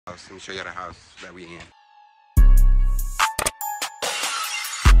Let me show you the house that we in.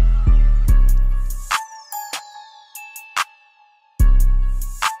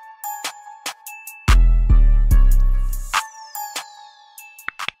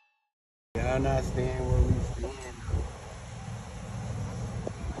 Y'all not staying where we staying.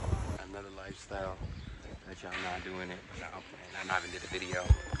 Another lifestyle that y'all not doing it. No, I not even did a video.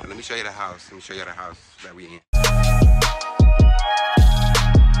 But let me show you the house. Let me show you the house that we in.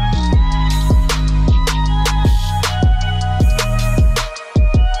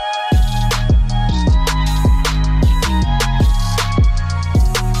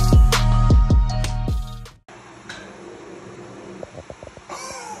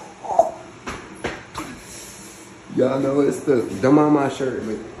 Y'all know it's the, don't mind my shirt,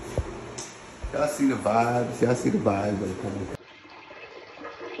 but y'all see the vibes. Y'all see the vibes when it comes.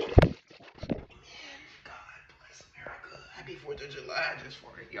 God bless America. Happy 4th of July just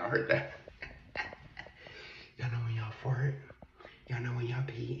for it. Y'all heard that? Y'all know when y'all fart? Y'all know when y'all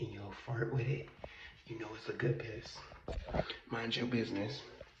pee and y'all fart with it? You know it's a good piss. Mind your business.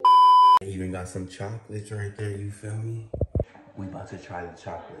 Even got some chocolates right there, you feel me? We about to try the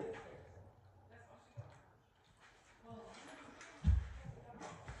chocolate.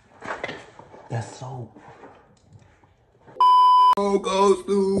 That's soap. Oh, go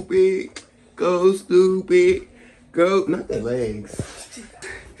stupid. Go stupid. Go. Not the legs.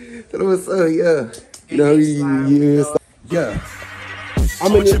 That was so, yeah. You know, yeah.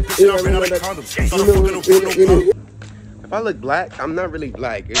 I'm in it. If I look black, I'm not really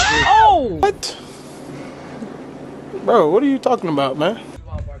black. It's just, oh! What? Bro, what are you talking about, man?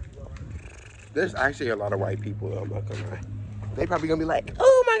 there's actually a lot of white people, though, I'm not gonna lie. They probably gonna be like,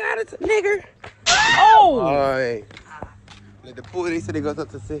 oh my God, it's a nigger. Oh! Alright. Like the pool, they said it goes up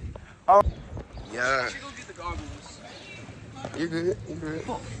to 6. Oh. Yeah. She go get the goggles. You're good. You're good.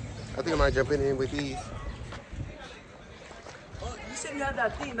 I think I might jump in with these. Oh, you said you had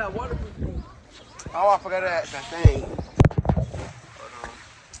that thing, that waterproof thing. Oh, I forgot that thing.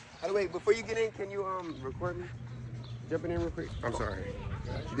 By the way, before you get in, can you record me? Jumping in real quick. I'm sorry.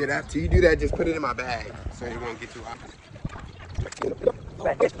 Did after you do that, just put it in my bag so it won't get too hot.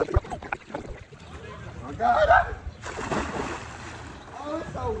 Oh God! Oh,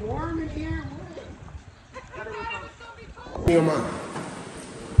 it's so warm in here.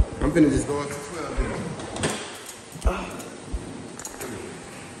 I'm finna just go up to 12 then.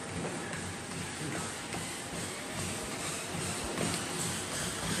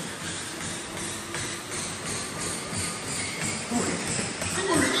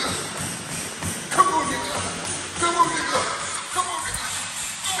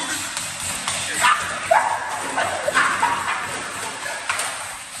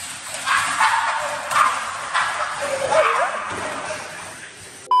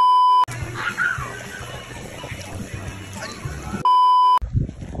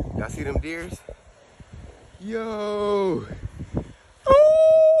 Y'all see them deers? Yo!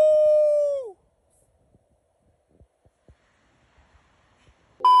 Oh!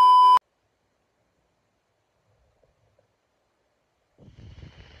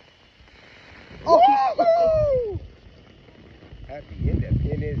 Oh! Happy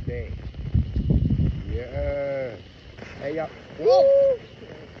Independence Day. Yeah. Hey, y'all. Woo!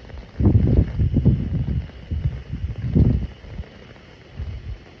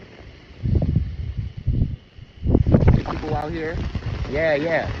 People out here. Yeah,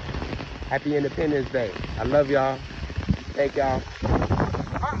 yeah. Happy Independence Day. I love y'all. Thank y'all.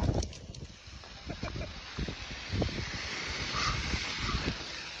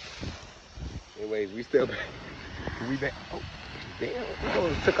 Anyways, we still back. We back. Oh, damn. We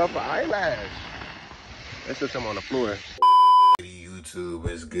almost took off an eyelash. Let's just come on the floor. YouTube,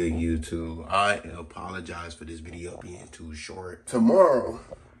 it's good YouTube. I apologize for this video being too short. Tomorrow,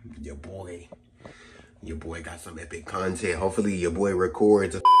 your boy got some epic content. Hopefully your boy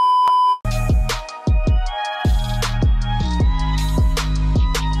records a